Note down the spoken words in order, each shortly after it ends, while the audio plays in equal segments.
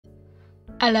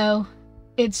Hello,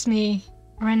 it's me,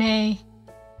 Renee.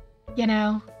 You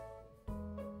know,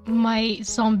 my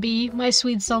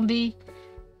sweet zombie.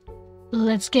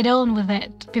 Let's get on with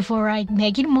it before I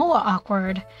make it more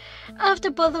awkward. After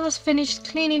both of us finished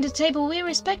cleaning the table, we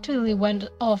respectively went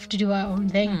off to do our own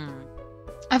thing.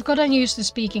 I've gotten used to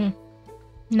speaking.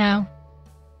 Now,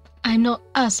 I'm not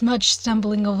as much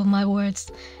stumbling over my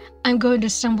words. I'm going to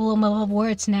stumble on my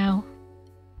words now.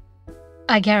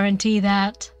 I guarantee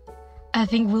that. I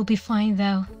think we'll be fine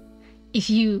though. If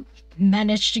you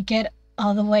manage to get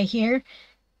all the way here.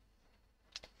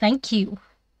 Thank you.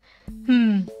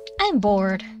 I'm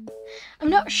bored. I'm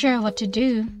not sure what to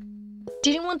do.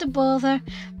 Didn't want to bother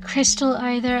Crystal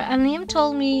either, and Liam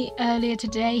told me earlier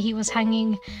today he was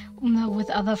hanging with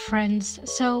other friends,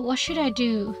 so what should I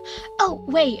do? Oh,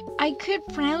 wait, I could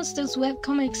browse those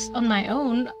webcomics on my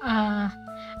own.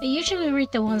 I usually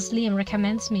read the ones Liam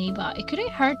recommends me, but it couldn't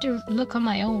hurt to look on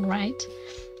my own, right?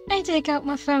 I take out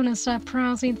my phone and start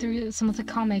browsing through some of the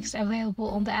comics available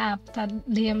on the app that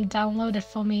Liam downloaded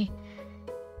for me.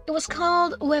 It was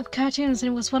called Web Cartoons,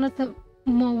 and it was one of the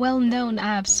more well-known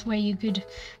apps where you could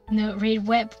read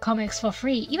web comics for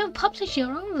free, even publish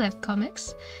your own web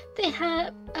comics. The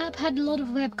app had a lot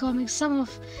of web comics, some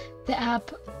of the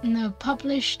app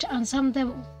published, and some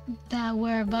that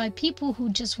were by people who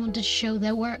just wanted to show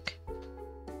their work.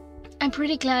 I'm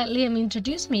pretty glad Liam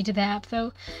introduced me to the app,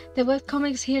 though. The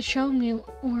webcomics he had shown me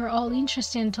were all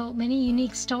interesting and told many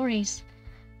unique stories.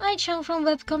 I jump from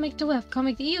webcomic to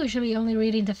webcomic, usually only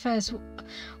reading the first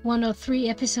 1 or 3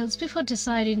 episodes before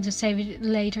deciding to save it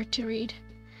later to read.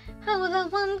 However,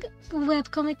 one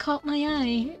webcomic caught my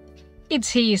eye. It's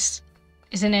his,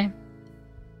 isn't it?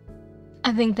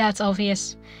 I think that's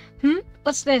obvious.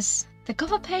 What's this? The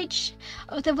cover page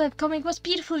of the webcomic was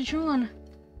beautifully drawn.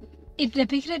 It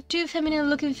depicted 2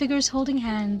 feminine-looking figures holding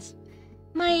hands.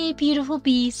 My beautiful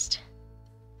beast.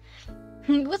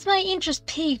 With my interest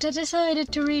piqued, I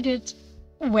decided to read it.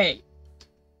 Wait.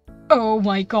 Oh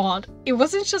my god. It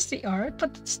wasn't just the art,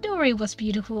 but the story was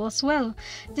beautiful as well.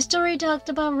 The story talked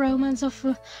about romance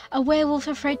of a werewolf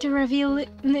afraid to reveal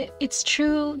its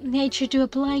true nature to a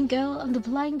blind girl, and the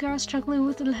blind girl struggling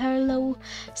with her low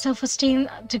self-esteem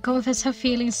to confess her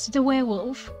feelings to the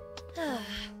werewolf.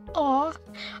 Oh,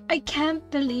 I can't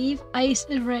believe I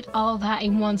read all that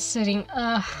in one sitting.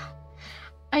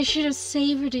 I should have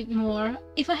savored it more.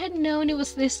 If I had known it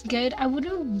was this good, I would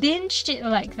have binged it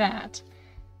like that.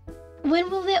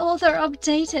 When will the author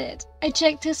update it? I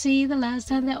checked to see the last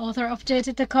time the author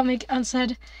updated the comic and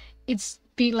said it's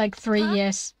been like 3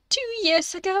 years. 2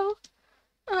 years ago?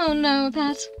 Oh no,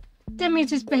 that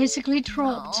means it's basically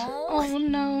dropped. Oh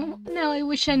no, now I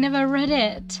wish I never read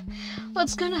it.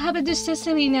 What's gonna happen to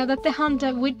Cecily now that the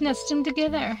hunter witnessed them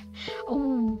together?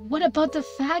 Oh, what about the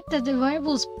fact that the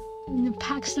werewolves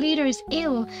pack's leader is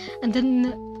ill and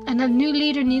a new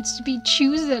leader needs to be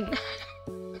chosen?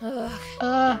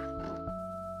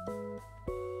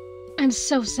 I'm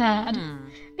so sad.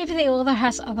 Maybe the author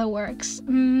has other works.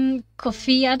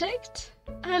 Coffee Addict?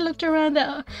 I looked around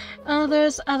the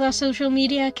other social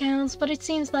media accounts, but it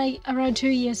seems like around 2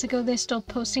 years ago they stopped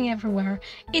posting everywhere.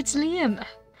 It's Liam.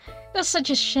 That's such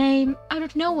a shame. Out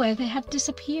of nowhere they have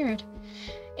disappeared.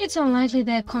 It's unlikely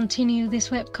they'll continue this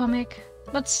webcomic,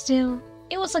 but still,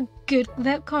 it was a good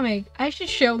webcomic. I should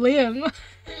show Liam.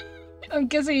 I'm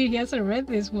guessing he hasn't read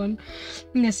this one,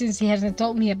 since he hasn't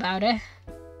told me about it.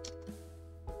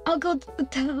 I'll go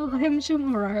tell him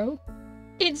tomorrow.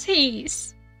 It's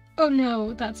his. Oh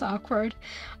no, that's awkward.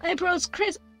 I approached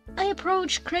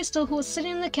Crystal, who was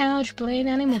sitting on the couch playing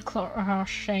Animal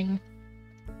Crossing.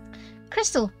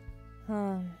 Crystal.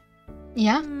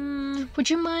 Yeah? Would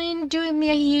you mind doing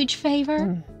me a huge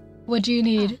favor? What do you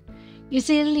need? You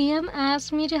see, Liam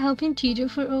asked me to help him tutor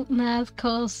for math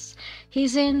cause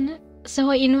he's in,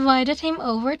 so I invited him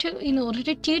over in order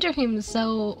to tutor him,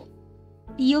 so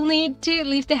you'll need to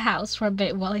leave the house for a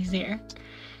bit while he's here.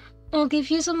 I'll give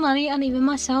you some money and even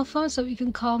my cell phone so you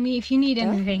can call me if you need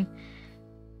anything.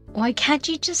 Why can't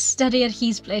you just study at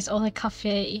his place or the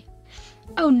cafe?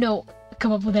 Oh no,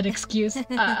 come up with an excuse.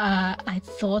 I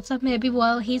thought that maybe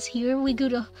while he's here you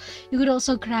could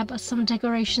also grab us some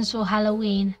decorations for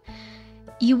Halloween.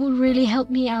 You would really help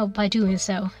me out by doing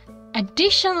so.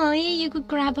 Additionally, you could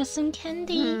grab us some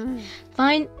candy.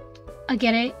 Fine, I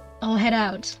get it. I'll head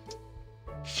out.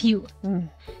 Phew.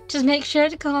 Just make sure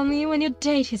to call me when your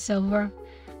date is over.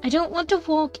 I don't want to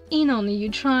walk in on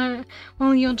you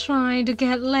while you're trying to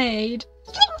get laid.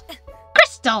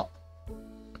 Crystal!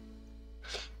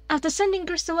 After sending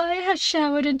Crystal, I had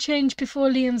showered and changed before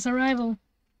Liam's arrival.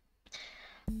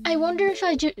 I wonder if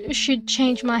I should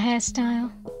change my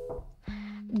hairstyle.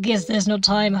 Guess there's no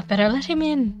time. I better let him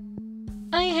in.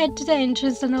 I head to the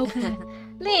entrance and open it.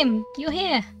 Liam, you're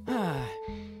here.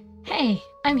 Hey,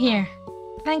 I'm here.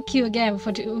 Thank you again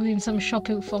for doing some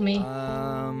shopping for me.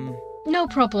 No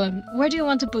problem. Where do you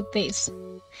want to put this?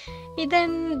 He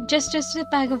then gestures to the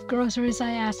bag of groceries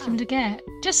I asked him to get,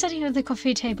 just sitting at the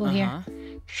coffee table here.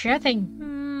 Sure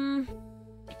thing.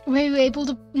 Were you able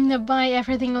to buy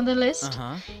everything on the list?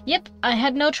 Yep, I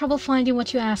had no trouble finding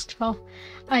what you asked for.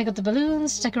 I got the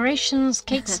balloons, decorations,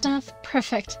 cake stuff.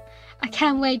 Perfect. I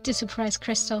can't wait to surprise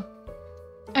Crystal.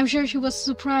 I'm sure she was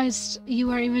surprised you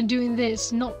were even doing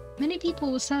this. Not many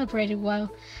people will celebrate it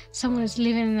while someone is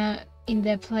living in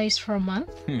their place for a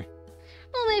month.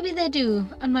 Well, maybe they do,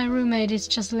 and my roommate is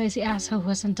just a lazy asshole who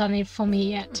hasn't done it for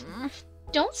me yet.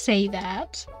 Don't say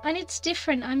that. And it's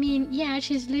different. I mean, yeah,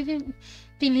 she's been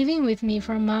living with me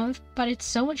for a month, but it's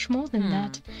so much more than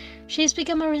that. She's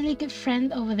become a really good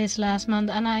friend over this last month,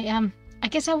 and I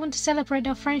guess I want to celebrate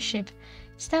our friendship.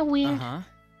 Is that weird?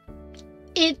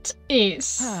 It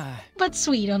is. But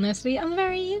sweet, honestly. I'm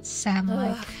very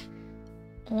Sam-like.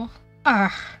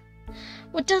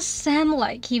 What does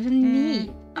Sam-like even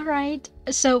mean? Alright,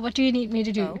 so what do you need me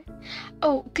to do?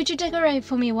 Oh, could you decorate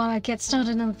for me while I get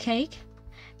started on the cake?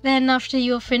 Then after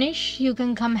you're finished, you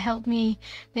can come help me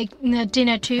make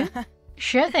dinner too.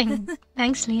 Sure thing.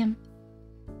 Thanks, Liam.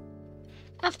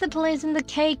 After placing the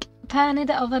cake pan in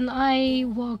the oven, I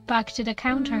walk back to the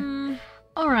counter.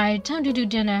 Alright, time to do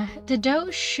dinner. The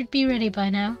dough should be ready by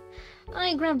now.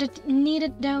 I grabbed the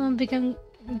kneaded dough and began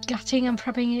gutting and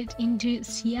prepping it into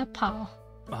sia pao.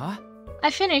 I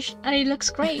finished and it looks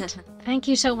great. Thank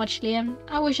you so much, Liam.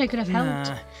 I wish I could have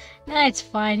helped. Nah, it's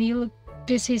fine. You look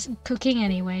busy cooking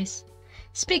anyways.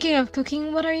 Speaking of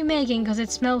cooking, what are you making? Because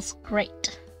it smells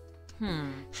great.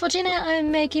 For dinner,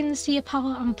 I'm making sia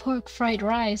pao and pork fried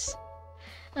rice.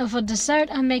 And for dessert,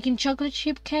 I'm making chocolate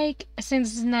chip cake,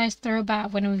 since it's a nice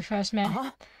throwback when we first met.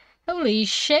 Holy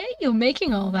shit, you're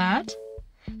making all that?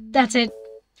 That's it.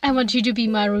 I want you to be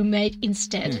my roommate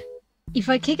instead. If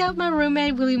I kick out my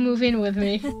roommate, will you move in with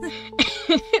me?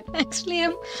 Thanks,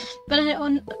 Liam. But I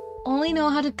only know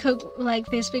how to cook like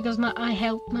this because I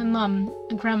helped my mum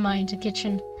and grandma in the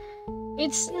kitchen.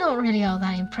 It's not really all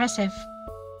that impressive.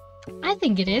 I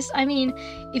think it is. I mean,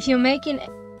 if you're making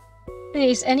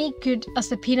is any good as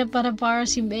the peanut butter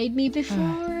bars you made me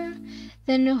before,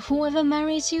 then whoever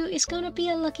marries you is gonna be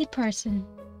a lucky person.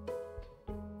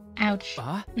 Ouch.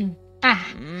 What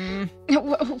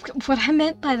I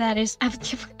meant by that is,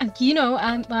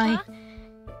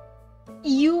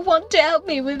 you want to help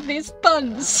me with these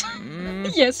buns?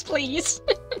 Yes, please.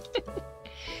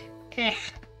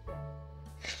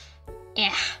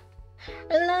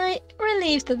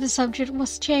 Relieved that the subject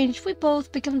was changed, we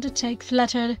both began to take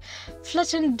flattened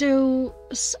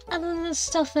doughs and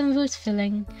stuff them with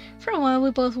filling. For a while we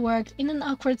both worked in an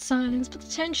awkward silence, but the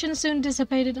tension soon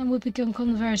dissipated and we began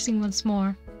conversing once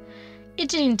more. It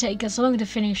didn't take us long to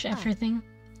finish everything.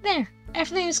 There,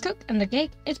 everything is cooked and the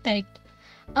cake is baked.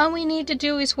 All we need to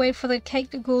do is wait for the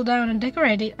cake to cool down and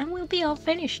decorate it, and we'll be all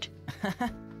finished.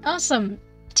 Awesome.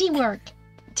 Teamwork.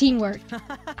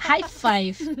 High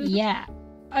five. Yeah.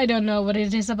 I don't know what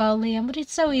it is about Liam, but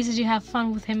it's so easy to have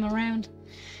fun with him around.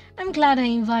 I'm glad I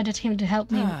invited him to help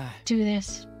me do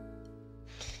this.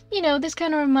 You know, this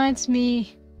kind of reminds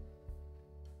me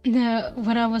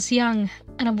when I was young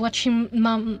and I'm watching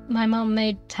my mom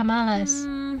made tamales.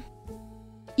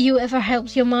 You ever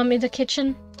helped your mom in the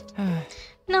kitchen?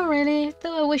 Not really,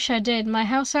 though I wish I did. My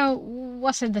household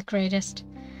wasn't the greatest.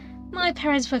 My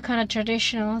parents were kind of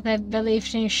traditional. They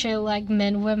believed in shit like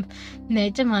men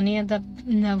made the money and that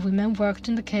women worked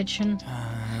in the kitchen.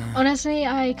 Honestly,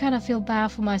 I kind of feel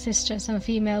bad for my sisters and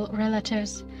female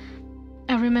relatives.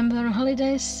 I remember on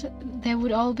holidays, they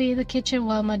would all be in the kitchen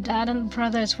while my dad and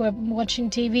brothers were watching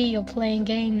TV or playing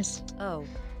games.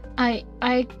 I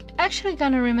actually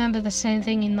kind of remember the same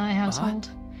thing in my household.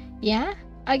 Yeah?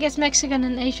 I guess Mexican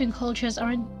and Asian cultures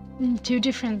aren't too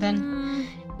different then.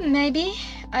 Maybe.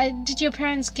 Did your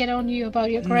parents get on you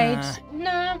about your grades?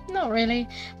 No, not really.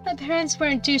 My parents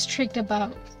weren't too strict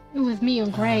with me on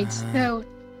grades, though.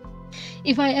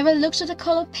 If I ever looked at the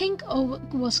color pink or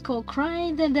was caught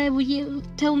crying, then they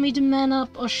would tell me to man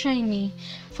up or shame me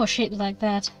for shit like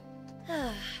that.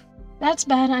 That's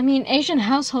bad. I mean, Asian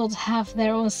households have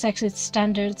their own sexist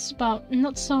standards, but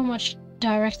not so much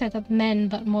directed at men,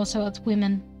 but more so at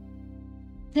women.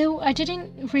 Though I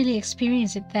didn't really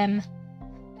experience it then,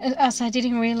 as I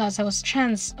didn't realize I was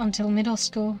trans until middle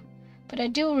school. But I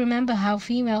do remember how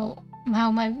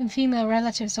my female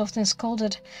relatives often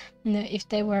scolded if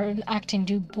they were acting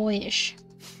too boyish.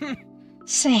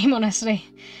 Same, honestly.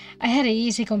 I had it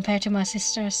easy compared to my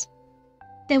sisters.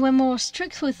 They were more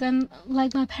strict with them,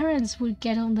 like my parents would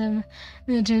get on them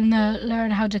to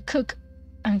learn how to cook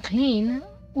and clean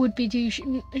would be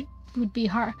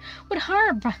hard would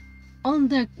harp on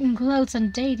their clothes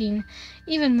and dating,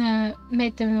 even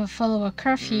made them follow a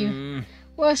curfew.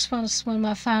 Worst was when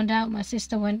I found out my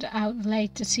sister went out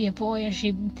late to see a boy and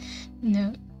she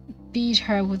beat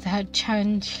her with her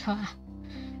chancha.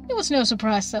 It was no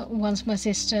surprise that once my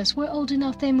sisters were old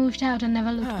enough they moved out and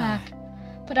never looked back.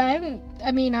 But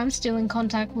I'm still in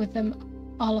contact with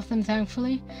them, all of them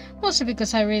thankfully. Mostly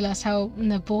because I realized how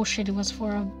bullshit it was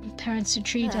for our parents to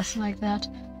treat us like that.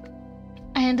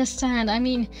 I understand. I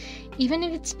mean, even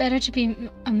if it's better to be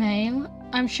a male,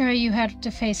 I'm sure you had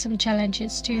to face some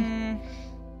challenges too.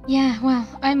 Yeah, well,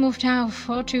 I moved out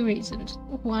for 2 reasons.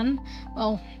 One,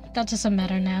 well, that doesn't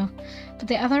matter now. But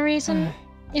the other reason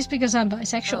is because I'm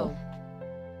bisexual.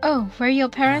 Oh, were your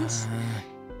parents?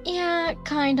 Yeah,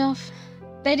 kind of.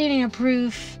 They didn't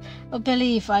approve or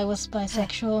believe I was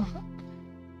bisexual.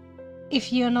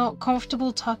 If you're not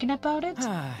comfortable talking about it,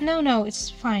 no,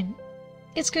 it's fine.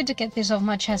 It's good to get this off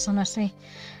my chest, honestly.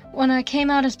 When I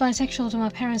came out as bisexual to my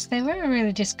parents, they were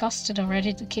really disgusted and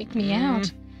ready to kick me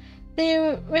out.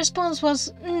 Their response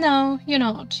was, no, you're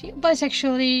not.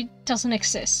 Bisexuality doesn't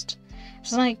exist.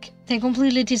 It's like they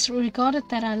completely disregarded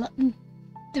that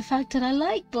the fact that I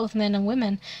like both men and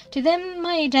women. To them,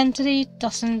 my identity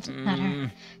doesn't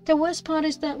matter. The worst part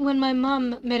is that when my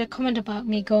mum made a comment about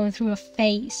me going through a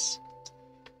phase,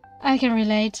 I can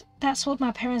relate. That's what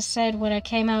my parents said when I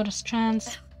came out as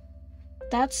trans.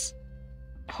 That's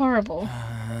horrible.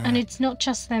 And it's not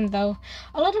just them, though.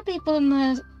 A lot of people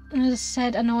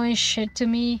said annoying shit to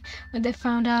me when they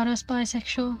found out I was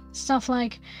bisexual. Stuff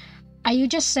like, are you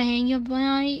just saying you're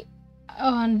bi?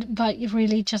 But you're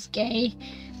really just gay?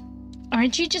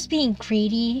 Aren't you just being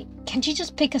greedy? Can't you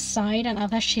just pick a side? And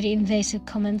other shitty invasive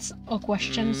comments or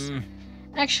questions.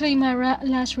 Actually, my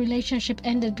last relationship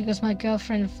ended because my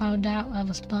girlfriend found out I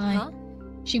was bi.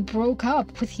 She broke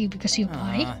up with you because you're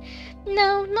bi?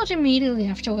 No, not immediately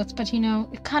afterwards, but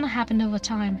it kind of happened over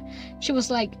time. She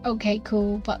was like, okay,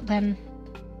 cool, but then,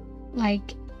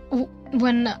 like,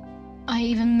 when I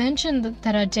even mentioned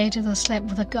that I dated or slept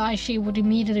with a guy, she would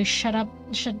immediately shut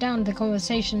down the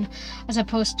conversation, as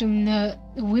opposed to the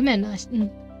women I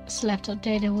slept or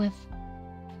dated with.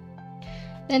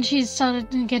 Then she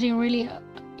started getting really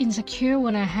insecure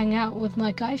when I hang out with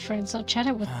my guy friends or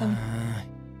chatted with them.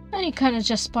 And it kind of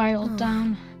just spiraled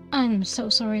down. I'm so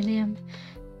sorry, Liam,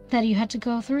 that you had to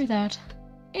go through that.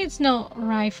 It's not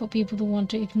right for people to want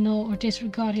to ignore or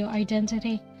disregard your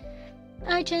identity.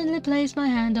 I gently placed my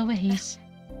hand over his.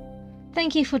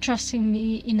 Thank you for trusting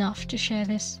me enough to share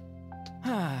this.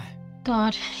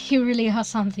 God, you really are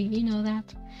something, you know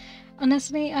that.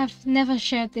 Honestly, I've never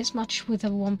shared this much with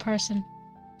one person.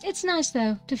 It's nice,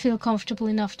 though, to feel comfortable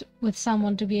enough with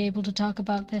someone to be able to talk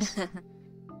about this.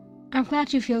 I'm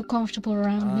glad you feel comfortable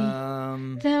around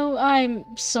me. Though I'm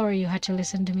sorry you had to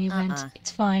listen to me vent.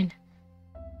 It's fine.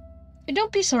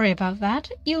 Don't be sorry about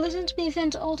that. You listen to me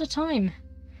vent all the time.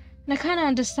 And I kinda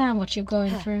understand what you're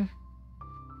going through.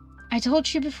 I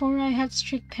told you before I had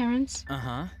strict parents.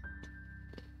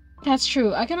 That's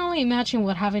true. I can only imagine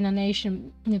what having an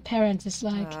Asian parent is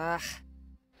like.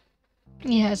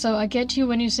 Yeah, so I get you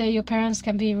when you say your parents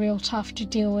can be real tough to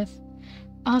deal with.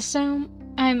 Also,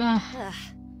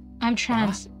 I'm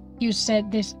trans. You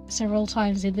said this several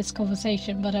times in this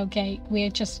conversation, but okay,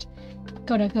 we're just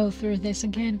gonna go through this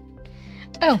again.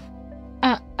 Oh,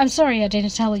 I'm sorry I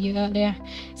didn't tell you earlier.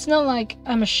 It's not like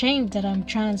I'm ashamed that I'm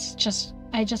trans,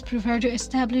 I just prefer to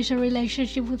establish a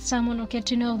relationship with someone or get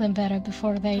to know them better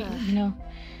before they,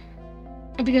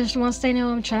 Because once they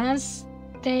know I'm trans,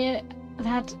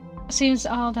 that seems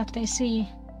all that they see.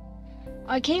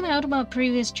 I came out of my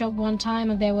previous job one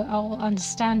time and they were all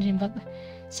understanding, but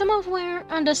some of them were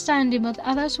understanding, but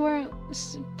others were.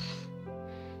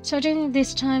 So during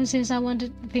this time, since I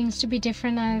wanted things to be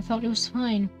different, I thought it was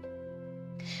fine.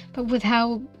 But with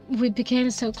how we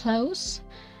became so close,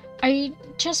 I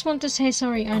just want to say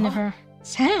sorry. I never.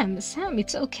 Sam,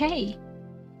 it's okay.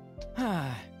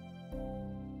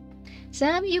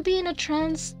 Sam, you being a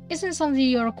trans isn't something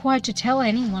you're required to tell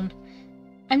anyone.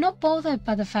 I'm not bothered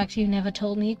by the fact you never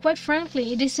told me. Quite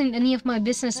frankly, it isn't any of my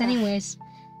business anyways.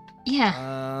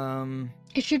 Yeah.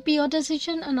 It should be your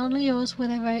decision and only yours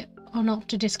whether or not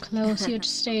to disclose your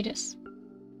status.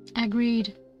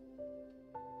 Agreed.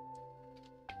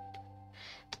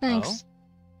 Thanks.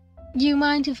 Do you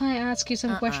mind if I ask you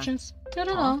some questions? Not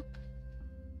at all.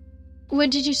 When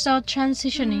did you start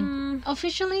transitioning?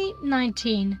 Officially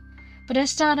 19. But I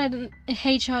started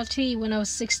HRT when I was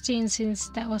 16 since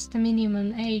that was the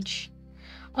minimum age.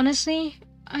 Honestly,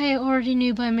 I already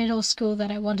knew by middle school that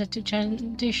I wanted to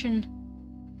transition.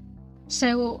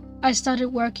 So I started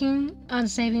working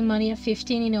and saving money at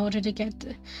 15 in order to get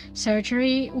the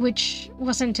surgery, which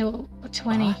wasn't until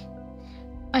 20.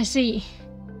 I see.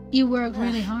 You worked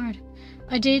really hard.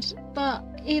 I did, but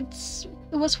it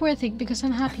was worth it because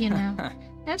I'm happier now.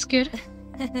 That's good.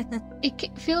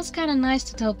 It feels kind of nice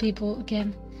to tell people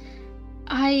again.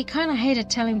 I kind of hated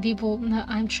telling people that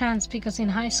I'm trans because in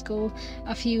high school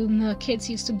a few kids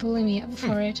used to bully me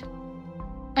for it.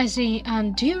 I see.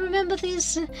 And do you remember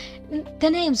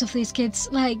the names of these kids?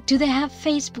 Like, do they have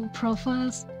Facebook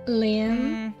profiles?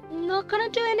 Liam? Not gonna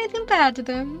do anything bad to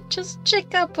them. Just check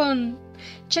them up on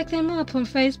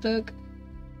Facebook.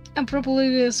 And probably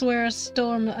will swear a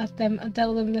storm at them and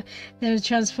tell them that they're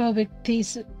transphobic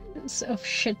pieces of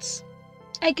shits.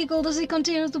 I giggled as he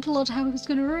continued to plot how he was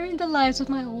going to ruin the lives of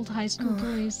my old high school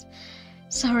bullies.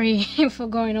 Sorry for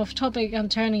going off topic and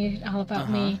turning it all about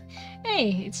me.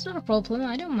 Hey, it's not a problem,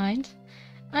 I don't mind.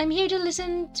 I'm here to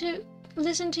listen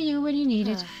to you when you need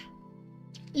it.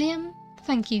 Liam,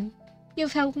 thank you.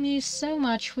 You've helped me so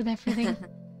much with everything.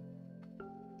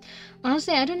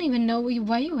 Honestly, I don't even know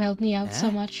why you helped me out so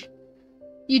much.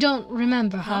 You don't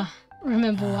remember, huh?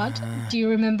 Remember what? Do you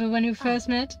remember when we first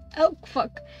met? Oh,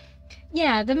 fuck.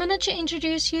 Yeah, the manager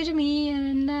introduced you to me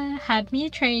and had me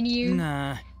train you.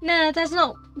 Nah, that's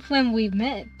not when we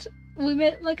met. We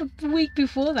met like a week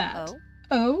before that.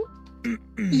 Oh?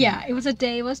 Yeah, it was a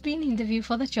day I was being interviewed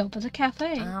for the job at a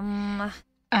cafe.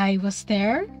 I was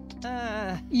there.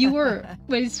 You were,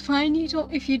 but it's fine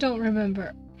if you don't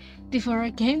remember. Before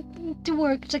I came to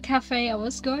work at a cafe, I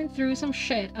was going through some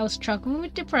shit. I was struggling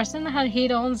with depression and had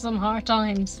hit on some hard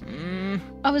times.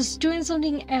 I was doing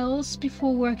something else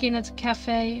before working at a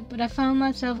cafe, but I found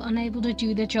myself unable to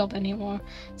do the job anymore.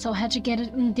 So I had to get a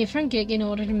different gig in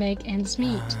order to make ends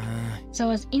meet. So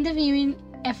I was interviewing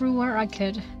everywhere I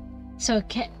could.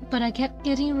 But I kept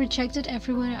getting rejected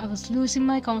everywhere. I was losing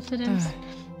my confidence.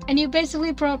 And you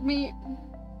basically brought me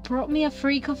a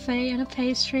free coffee and a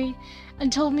pastry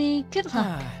and told me good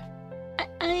luck.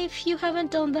 And if you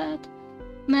haven't done that,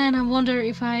 man, I wonder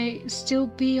if I still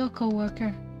be your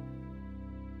co-worker.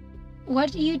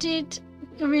 What you did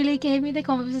really gave me the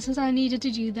confidence I needed to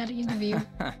do that interview.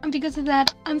 And because of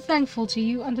that, I'm thankful to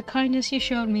you and the kindness you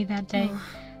showed me that day.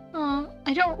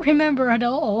 I don't remember at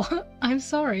all. I'm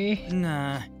sorry.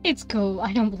 Nah. It's cool,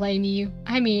 I don't blame you.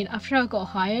 I mean, after I got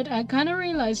hired, I kinda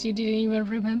realized you didn't even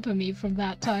remember me from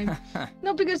that time.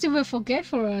 Not because you were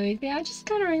forgetful or anything, I just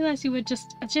kinda realized you were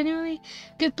just a genuinely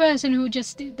good person who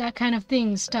just did that kind of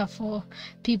stuff for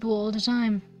people all the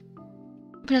time.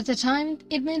 But at the time,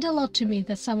 it meant a lot to me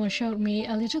that someone showed me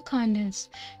a little kindness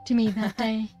to me that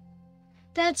day.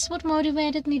 That's what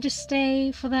motivated me to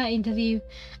stay for that interview,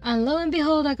 and lo and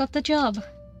behold, I got the job.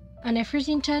 And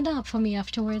everything turned out for me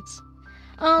afterwards.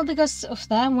 All because of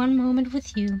that one moment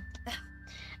with you.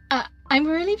 I'm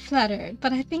really flattered,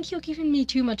 but I think you're giving me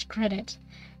too much credit.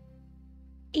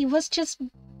 It was just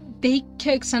baked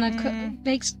cooks and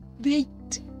baked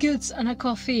goods and a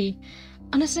coffee.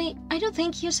 Honestly, I don't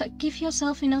think you give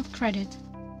yourself enough credit.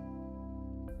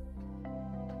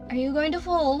 Are you going to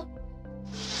fall?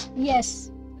 Yes.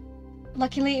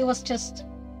 Luckily it was just...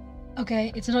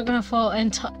 Okay, it's not gonna fall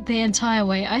the entire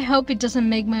way. I hope it doesn't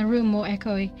make my room more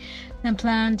echoey than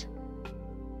planned.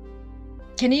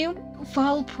 Can you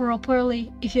fall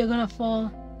properly if you're gonna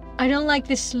fall? I don't like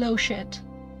this slow shit.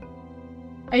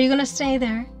 Are you gonna stay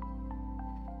there?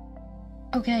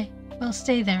 Okay, well,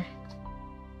 stay there.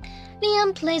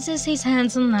 Liam places his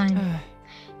hands on mine.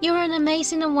 You're an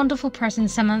amazing and wonderful person,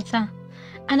 Samantha.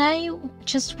 And I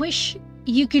just wish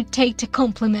you could take the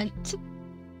compliment.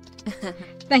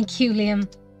 Thank you,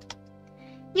 Liam.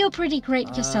 You're pretty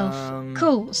great yourself.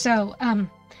 Cool, so,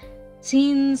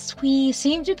 since we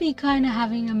seem to be kind of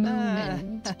having a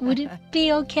moment, would it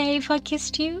be okay if I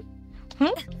kissed you?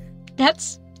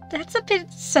 That's a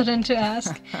bit sudden to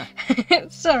ask.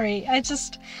 Sorry, I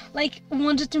just,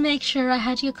 wanted to make sure I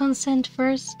had your consent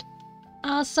first.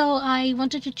 Also, I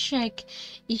wanted to check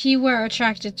if you were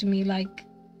attracted to me like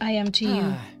I am to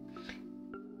you.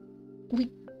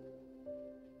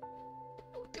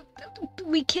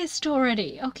 We kissed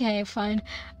already. Okay, fine.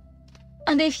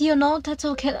 And if you're not, that's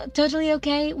okay. Totally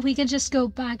okay. We can just go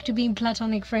back to being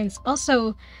platonic friends.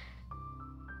 Also,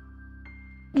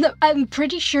 no, I'm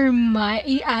pretty sure my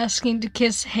asking to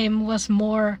kiss him was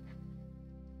more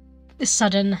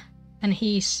sudden than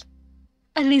his.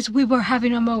 At least we were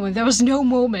having a moment. There was no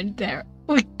moment there.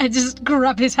 I just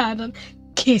grabbed his hand and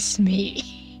kissed me.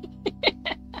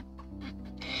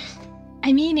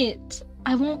 I mean it.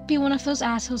 I won't be one of those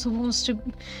assholes who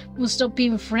will stop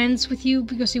being friends with you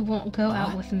because you won't go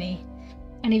out with me.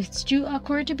 And if it's too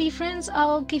awkward to be friends,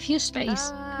 I'll give you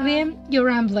space. Liam, you're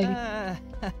rambling.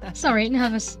 Sorry,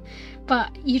 nervous.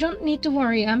 But you don't need to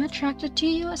worry, I'm attracted to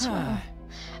you as well.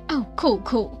 Oh, cool.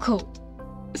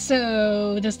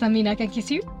 So, does that mean I can kiss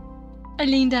you? I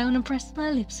leaned down and pressed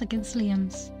my lips against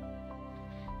Liam's.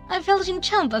 I felt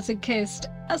enchanted as he kissed.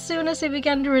 As soon as he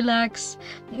began to relax,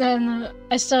 then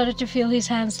I started to feel his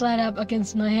hands slide up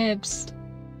against my hips.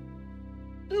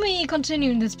 We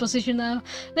continue in this position now,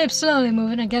 lips slowly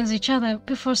moving against each other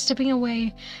before stepping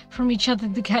away from each other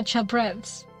to catch our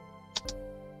breaths.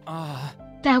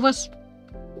 That was...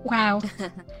 wow.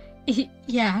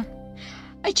 Yeah.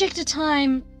 I checked the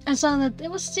time and saw that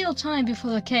there was still time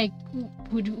before the cake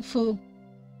would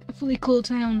fully cool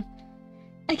down.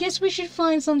 I guess we should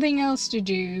find something else to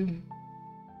do.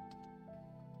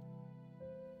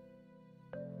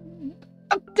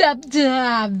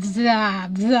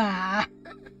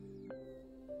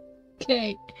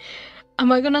 Okay.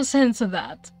 Am I gonna censor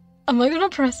that? Am I gonna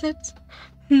press it?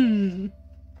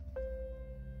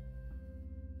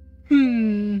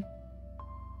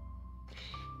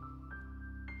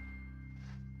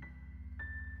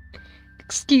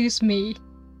 Excuse me.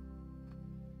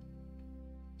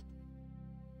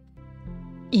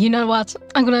 You know what?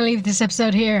 I'm gonna leave this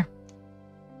episode here.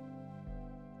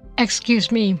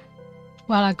 Excuse me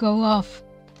while I go off.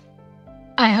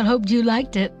 I had hoped you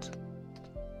liked it.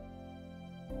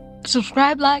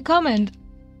 Subscribe, like, comment.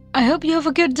 I hope you have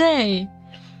a good day.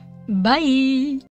 Bye.